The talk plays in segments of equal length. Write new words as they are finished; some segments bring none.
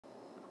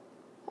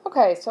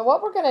Okay, so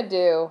what we're going to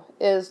do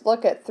is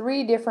look at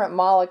three different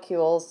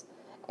molecules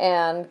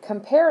and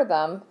compare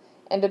them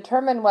and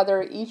determine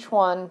whether each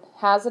one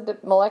has a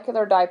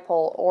molecular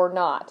dipole or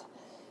not.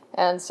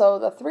 And so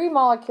the three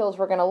molecules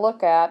we're going to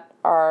look at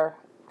are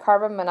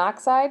carbon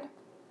monoxide,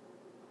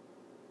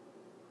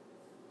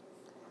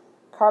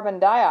 carbon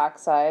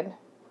dioxide,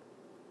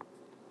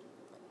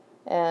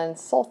 and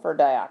sulfur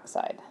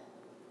dioxide.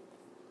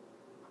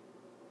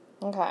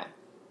 Okay.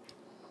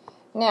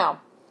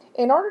 Now,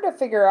 in order to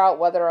figure out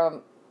whether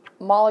a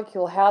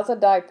molecule has a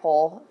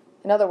dipole,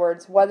 in other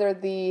words, whether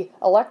the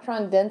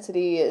electron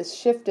density is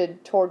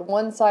shifted toward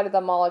one side of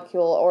the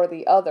molecule or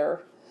the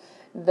other,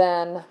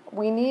 then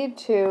we need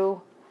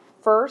to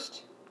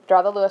first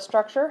draw the Lewis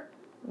structure,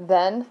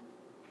 then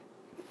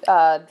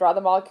draw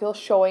the molecule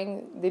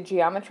showing the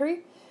geometry,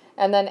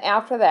 and then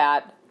after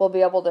that we'll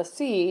be able to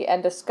see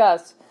and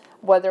discuss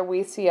whether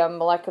we see a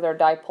molecular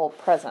dipole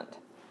present.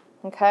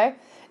 Okay?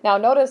 Now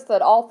notice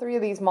that all three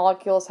of these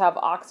molecules have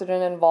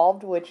oxygen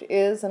involved, which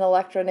is an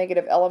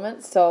electronegative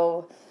element,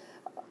 so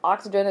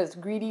oxygen is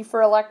greedy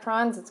for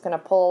electrons. It's going to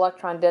pull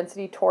electron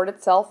density toward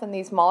itself in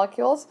these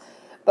molecules,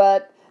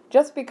 but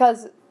just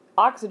because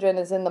oxygen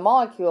is in the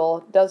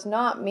molecule does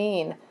not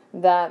mean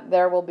that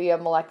there will be a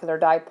molecular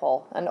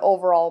dipole, an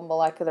overall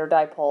molecular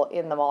dipole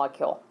in the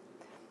molecule.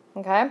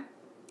 Okay?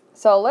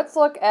 So let's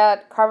look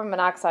at carbon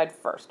monoxide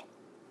first.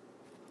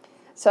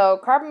 So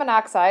carbon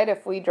monoxide,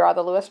 if we draw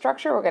the Lewis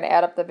structure, we're going to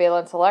add up the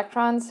valence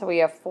electrons. So we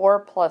have 4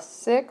 plus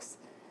 6.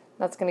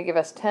 That's going to give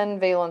us 10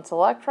 valence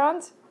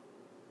electrons.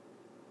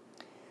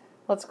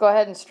 Let's go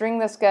ahead and string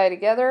this guy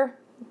together.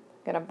 I'm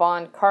going to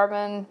bond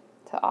carbon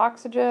to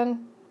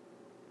oxygen.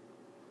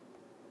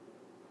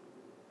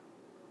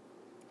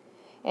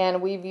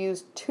 And we've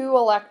used 2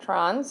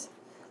 electrons.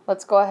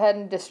 Let's go ahead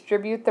and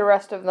distribute the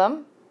rest of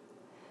them.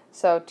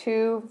 So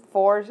 2,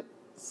 4,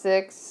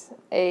 6,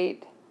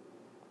 8,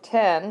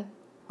 10.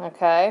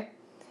 Okay,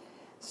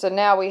 so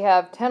now we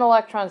have 10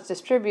 electrons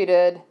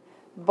distributed,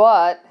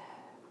 but,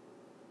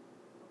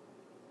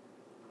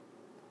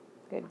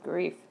 good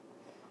grief.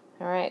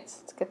 All right, so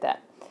let's get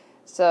that.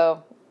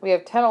 So we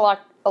have 10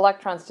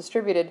 electrons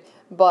distributed,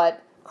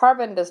 but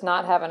carbon does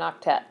not have an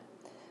octet.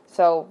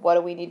 So what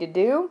do we need to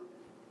do?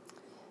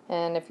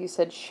 And if you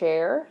said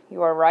share,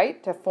 you are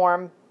right, to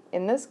form,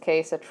 in this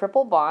case, a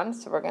triple bond.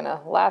 So we're going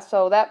to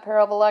lasso that pair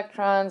of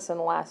electrons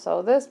and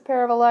lasso this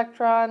pair of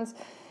electrons.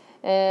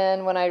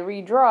 And when I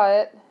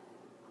redraw it,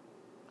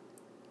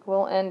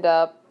 we'll end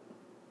up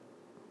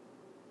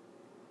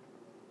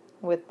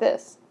with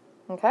this.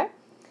 Okay?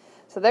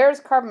 So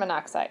there's carbon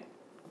monoxide.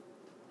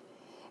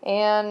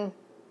 And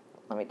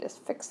let me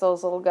just fix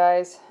those little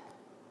guys.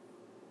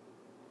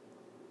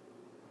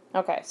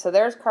 Okay, so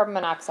there's carbon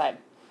monoxide.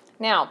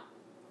 Now,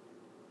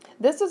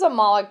 this is a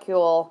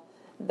molecule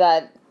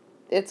that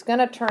it's going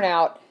to turn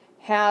out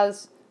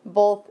has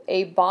both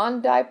a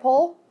bond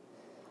dipole,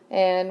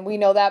 and we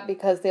know that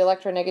because the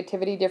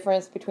electronegativity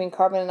difference between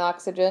carbon and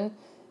oxygen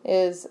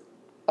is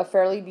a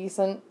fairly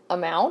decent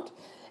amount.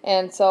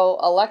 And so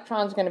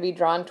electrons are going to be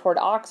drawn toward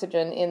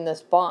oxygen in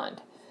this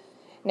bond.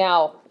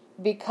 Now,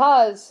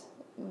 because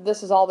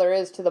this is all there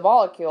is to the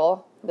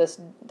molecule, this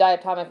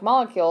diatomic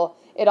molecule,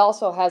 it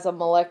also has a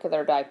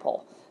molecular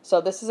dipole. So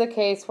this is a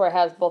case where it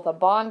has both a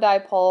bond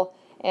dipole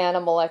and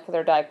a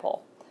molecular dipole.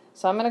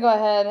 So I'm going to go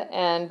ahead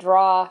and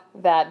draw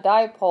that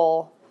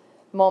dipole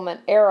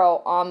moment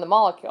arrow on the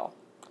molecule.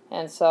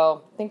 And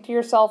so think to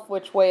yourself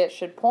which way it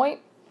should point.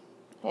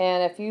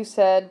 And if you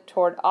said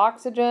toward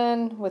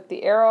oxygen with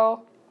the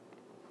arrow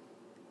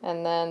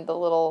and then the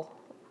little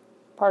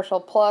partial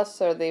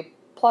plus or the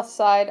plus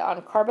side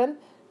on carbon,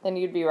 then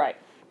you'd be right.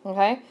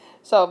 Okay?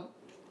 So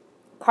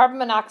carbon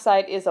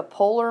monoxide is a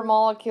polar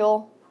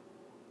molecule,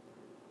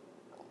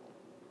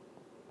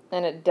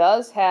 and it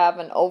does have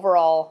an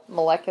overall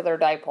molecular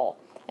dipole.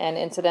 And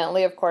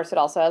incidentally, of course, it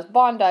also has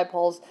bond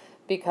dipoles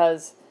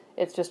because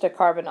it's just a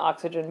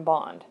carbon-oxygen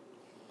bond.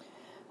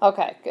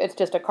 Okay, it's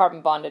just a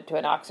carbon bonded to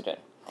an oxygen.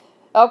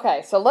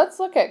 Okay, so let's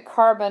look at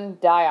carbon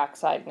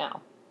dioxide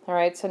now. All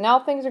right, so now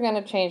things are going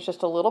to change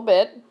just a little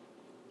bit.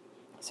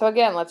 So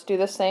again, let's do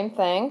the same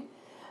thing.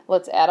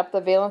 Let's add up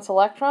the valence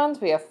electrons.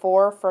 We have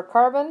 4 for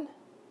carbon,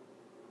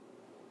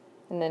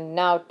 and then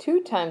now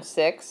 2 times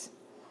 6.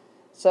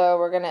 So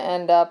we're going to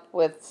end up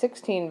with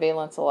 16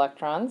 valence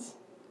electrons.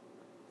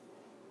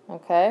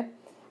 Okay,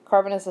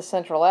 carbon is the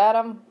central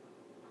atom.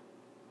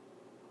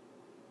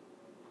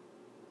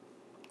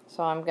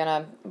 So I'm going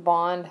to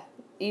bond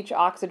each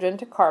oxygen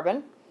to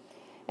carbon.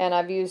 And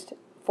I've used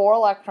 4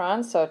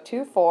 electrons, so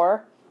 2,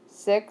 4,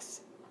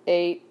 6,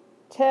 8,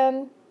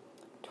 10,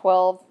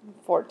 12,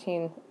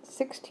 14,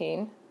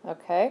 16.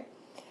 Okay.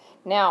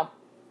 Now,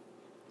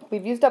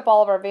 we've used up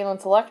all of our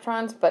valence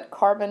electrons, but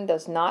carbon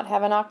does not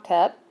have an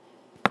octet.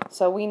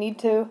 So we need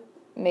to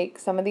make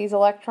some of these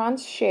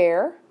electrons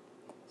share.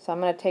 So I'm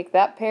going to take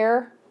that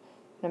pair,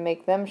 I'm going to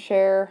make them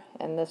share,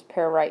 and this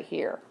pair right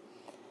here.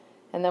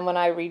 And then when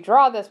I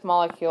redraw this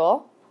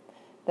molecule,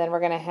 then we're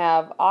going to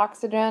have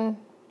oxygen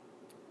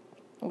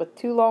with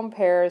 2 lone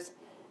pairs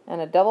and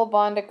a double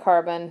bond to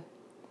carbon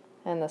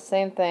And the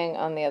same thing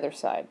on the other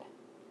side.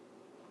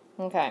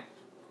 Okay.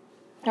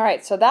 All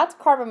right, so that's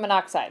carbon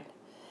monoxide.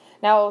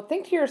 Now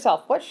think to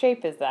yourself, what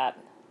shape is that?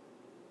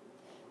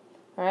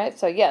 All right,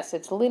 so yes,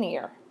 it's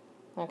linear.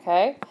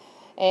 Okay,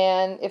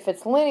 and if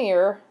it's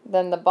linear,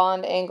 then the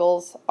bond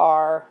angles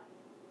are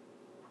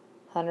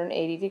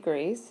 180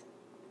 degrees,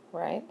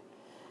 right?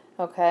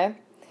 Okay,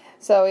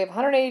 so we have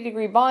 180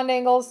 degree bond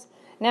angles.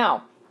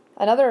 Now,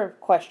 another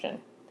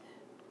question.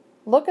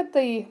 Look at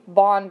the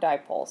bond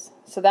dipoles.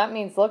 So that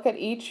means look at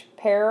each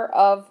pair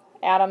of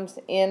atoms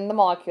in the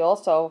molecule.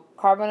 So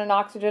carbon and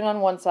oxygen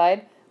on one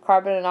side,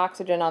 carbon and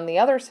oxygen on the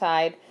other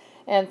side,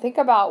 and think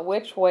about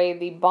which way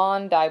the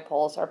bond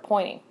dipoles are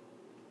pointing.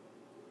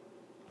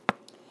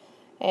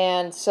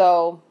 And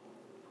so,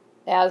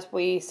 as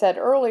we said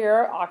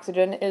earlier,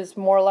 oxygen is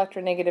more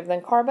electronegative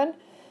than carbon,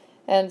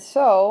 and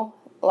so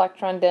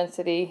electron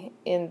density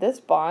in this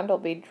bond will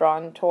be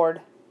drawn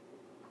toward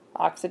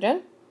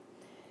oxygen.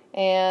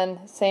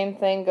 And same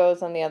thing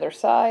goes on the other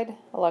side.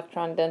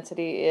 Electron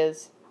density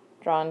is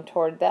drawn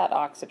toward that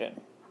oxygen.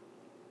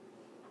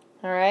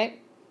 All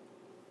right?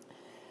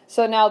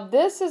 So now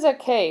this is a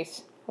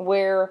case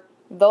where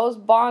those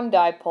bond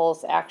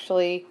dipoles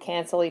actually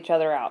cancel each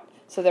other out.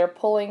 So they're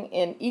pulling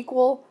in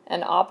equal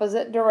and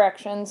opposite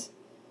directions.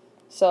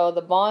 So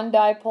the bond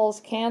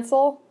dipoles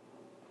cancel.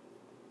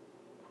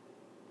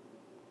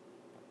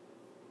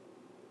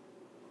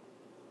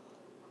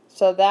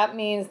 So that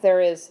means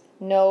there is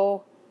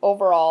no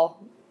overall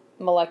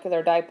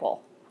molecular dipole.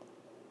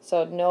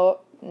 So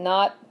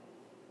not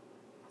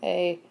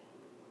a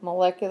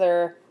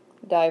molecular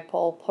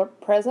dipole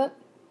present.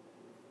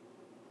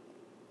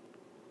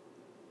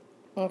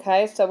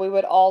 Okay, so we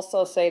would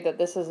also say that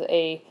this is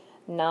a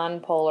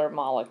nonpolar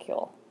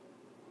molecule.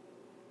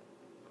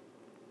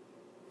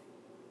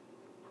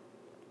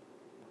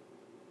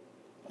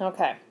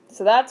 Okay,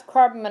 so that's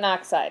carbon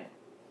monoxide.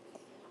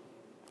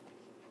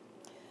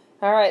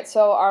 All right,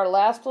 so our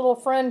last little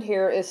friend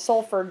here is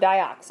sulfur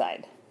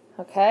dioxide.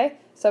 Okay,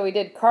 so we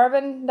did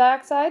carbon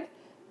dioxide,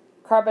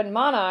 carbon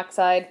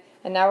monoxide,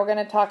 and now we're going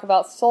to talk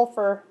about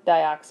sulfur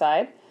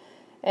dioxide.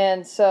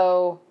 And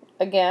so,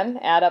 again,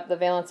 add up the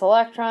valence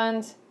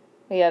electrons.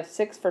 We have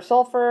 6 for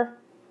sulfur,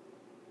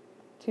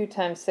 2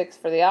 times 6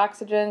 for the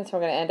oxygen, so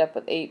we're going to end up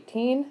with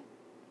 18.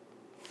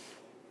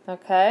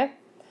 Okay,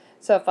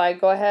 so if I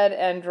go ahead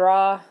and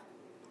draw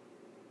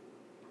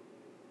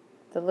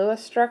the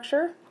Lewis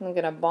structure, I'm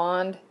going to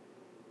bond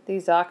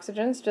these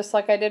oxygens just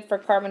like I did for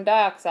carbon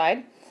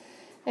dioxide.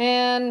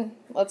 And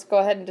let's go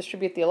ahead and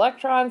distribute the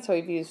electrons. So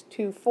we've used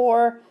 2,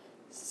 4,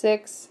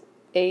 6,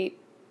 8,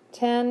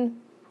 10,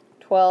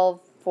 12,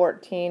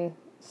 14,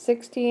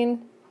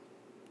 16.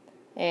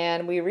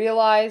 And we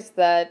realize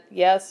that,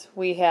 yes,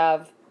 we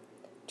have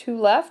 2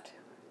 left,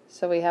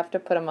 so we have to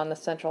put them on the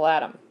central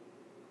atom.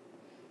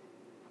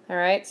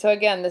 Alright, so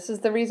again, this is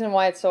the reason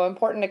why it's so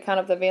important to count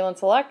up the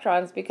valence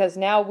electrons, because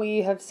now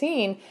we have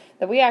seen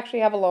that we actually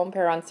have a lone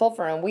pair on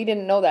sulfur, and we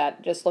didn't know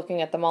that just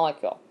looking at the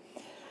molecule.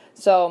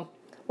 So,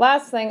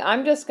 last thing,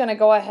 I'm just going to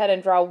go ahead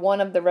and draw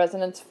one of the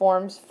resonance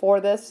forms for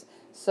this,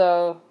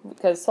 so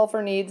because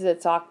sulfur needs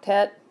its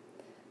octet.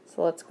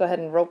 So let's go ahead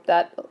and rope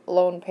that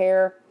lone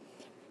pair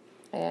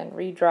and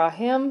redraw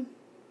him,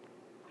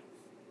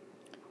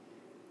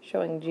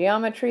 showing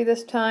geometry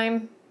this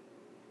time.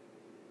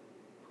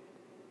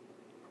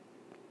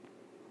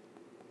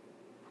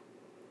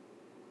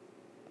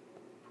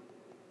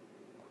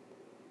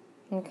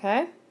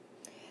 Okay,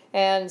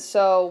 and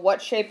so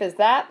what shape is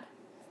that?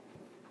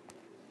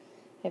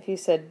 If you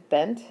said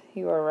bent,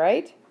 you are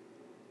right.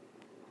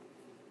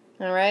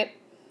 All right,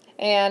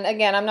 and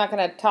again, I'm not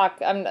going to talk,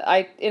 in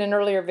an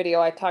earlier video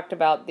I talked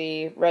about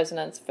the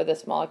resonance for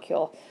this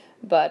molecule,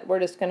 but we're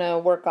just going to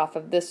work off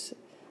of this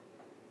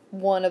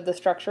one of the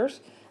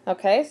structures.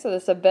 Okay, so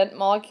this is a bent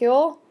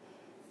molecule,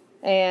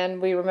 and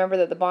we remember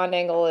that the bond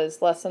angle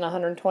is less than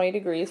 120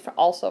 degrees,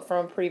 also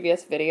from a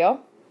previous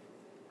video.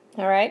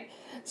 All right,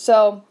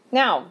 so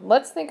now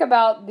let's think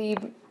about the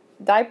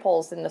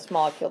dipoles in this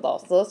molecule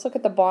though. So let's look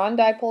at the bond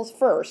dipoles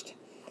first.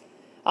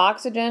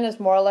 Oxygen is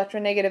more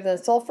electronegative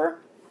than sulfur,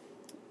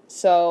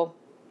 so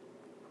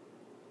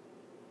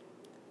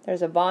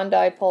there's a bond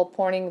dipole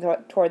pointing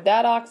toward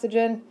that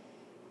oxygen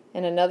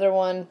and another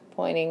one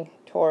pointing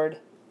toward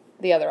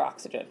the other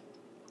oxygen.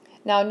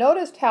 Now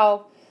notice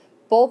how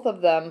both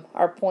of them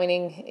are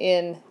pointing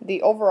in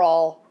the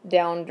overall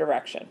down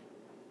direction.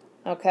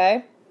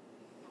 Okay?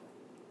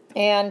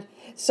 And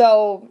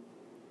so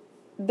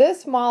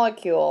this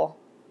molecule,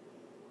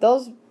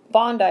 those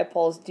bond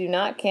dipoles do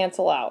not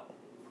cancel out.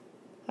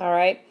 All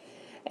right?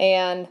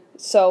 And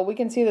so we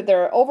can see that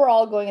they're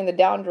overall going in the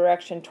down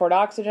direction toward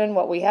oxygen.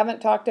 What we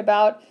haven't talked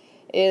about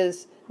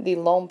is the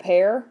lone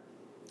pair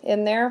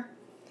in there.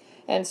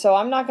 And so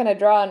I'm not going to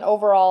draw an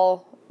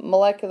overall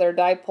molecular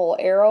dipole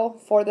arrow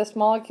for this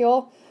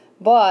molecule,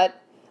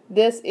 but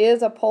this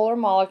is a polar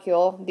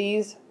molecule.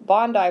 These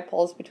bond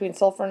dipoles between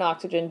sulfur and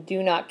oxygen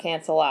do not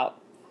cancel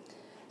out.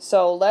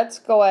 So let's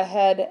go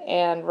ahead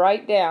and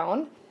write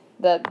down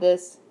that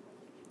this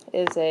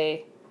is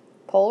a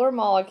polar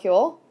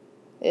molecule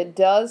it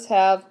does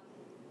have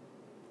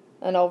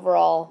an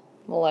overall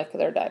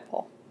molecular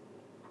dipole.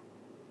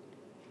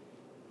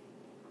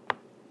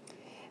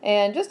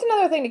 And just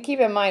another thing to keep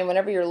in mind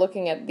whenever you're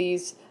looking at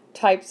these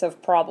types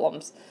of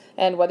problems,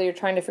 and whether you're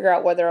trying to figure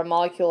out whether a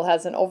molecule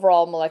has an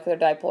overall molecular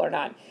dipole or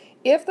not.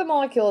 If the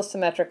molecule is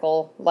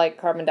symmetrical, like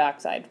carbon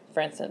dioxide,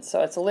 for instance,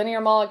 so it's a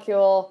linear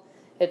molecule,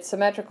 it's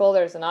symmetrical,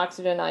 there's an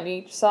oxygen on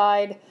each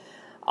side.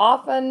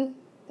 Often,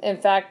 in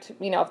fact,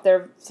 if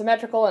they're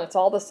symmetrical and it's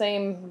all the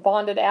same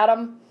bonded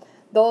atom,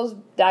 those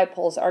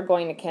dipoles are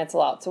going to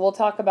cancel out. So we'll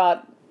talk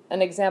about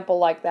an example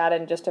like that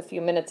in just a few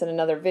minutes in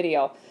another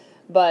video.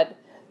 But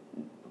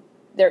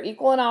they're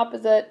equal and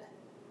opposite,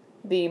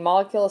 the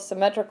molecule is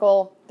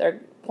symmetrical,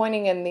 they're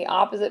pointing in the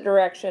opposite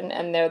direction,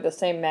 and they're the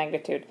same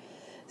magnitude.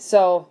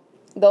 So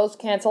those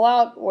cancel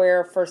out,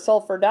 where for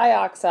sulfur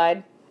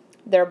dioxide,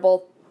 they're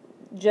both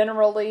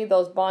generally,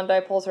 those bond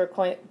dipoles are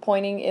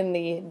pointing in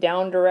the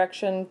down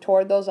direction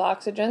toward those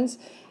oxygens,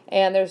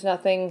 and there's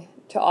nothing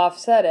to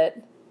offset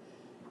it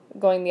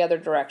going the other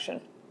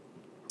direction.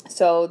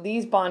 So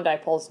these bond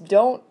dipoles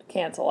don't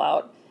cancel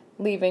out,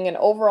 leaving an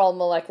overall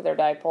molecular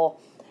dipole.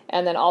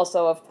 And then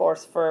also, of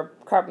course, for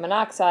carbon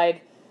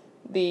monoxide,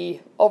 the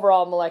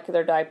overall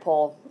molecular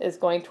dipole is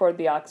going toward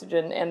the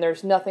oxygen, and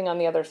there's nothing on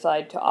the other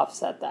side to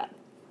offset that.